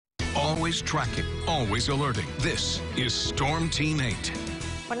Always tracking, always alerting. This is Storm Team 8.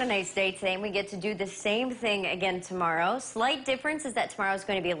 What a nice day today, and we get to do the same thing again tomorrow. Slight difference is that tomorrow is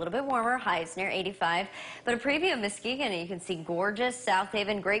going to be a little bit warmer, highs near 85. But a preview of Muskegon, you can see gorgeous South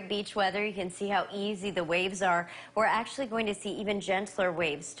Haven, great beach weather. You can see how easy the waves are. We're actually going to see even gentler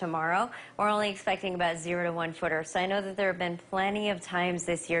waves tomorrow. We're only expecting about 0 to 1 footer. So I know that there have been plenty of times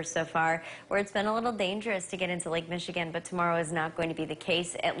this year so far where it's been a little dangerous to get into Lake Michigan, but tomorrow is not going to be the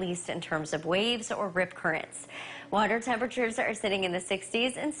case, at least in terms of waves or rip currents. Water temperatures are sitting in the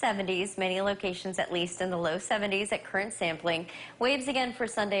 60s and 70s, many locations at least in the low 70s at current sampling. Waves again for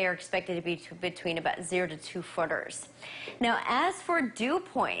Sunday are expected to be between about 0 to 2 footers. Now, as for dew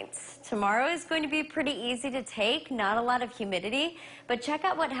points, tomorrow is going to be pretty easy to take, not a lot of humidity, but check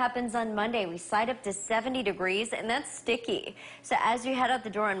out what happens on Monday. We slide up to 70 degrees, and that's sticky. So as you head out the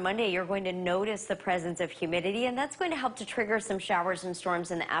door on Monday, you're going to notice the presence of humidity, and that's going to help to trigger some showers and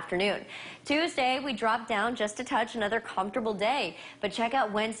storms in the afternoon. Tuesday, we drop down just a touch, another comfortable day, but check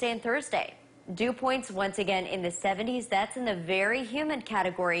out Wednesday and Thursday. Dew points once again in the 70s. That's in the very humid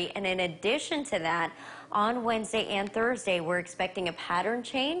category. And in addition to that, on Wednesday and Thursday, we're expecting a pattern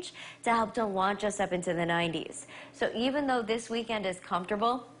change to help to launch us up into the 90s. So even though this weekend is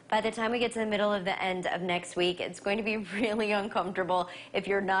comfortable, by the time we get to the middle of the end of next week, it's going to be really uncomfortable if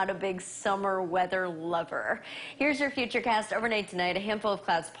you're not a big summer weather lover. Here's your futurecast overnight tonight. A handful of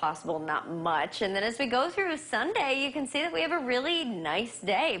clouds possible, not much. And then as we go through Sunday, you can see that we have a really nice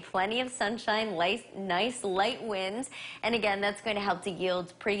day. Plenty of sunshine, nice light winds. And again, that's going to help to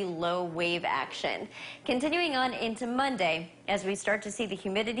yield pretty low wave action. Continuing on into Monday, as we start to see the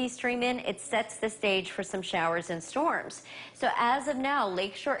humidity stream in, it sets the stage for some showers and storms. So as of now,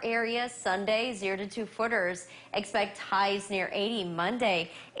 Lakeshore area Sunday 0 to 2 footers. Expect highs near 80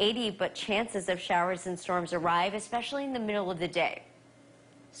 Monday, 80, but chances of showers and storms arrive, especially in the middle of the day.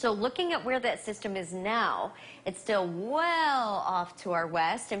 So looking at where that system is now, it's still well off to our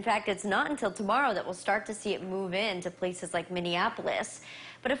west. In fact, it's not until tomorrow that we'll start to see it move into places like Minneapolis.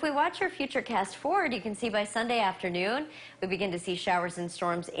 But if we watch our futurecast forward, you can see by Sunday afternoon, we begin to see showers and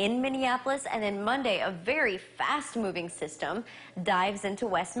storms in Minneapolis. And then Monday, a very fast-moving system dives into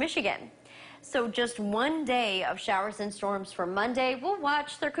West Michigan. So just one day of showers and storms for Monday. We'll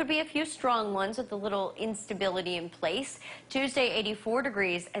watch. There could be a few strong ones with a little instability in place. Tuesday, 84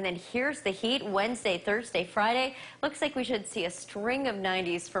 degrees. And then here's the heat. Wednesday, Thursday, Friday. Looks like we should see a string of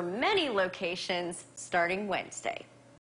 90s for many locations starting Wednesday.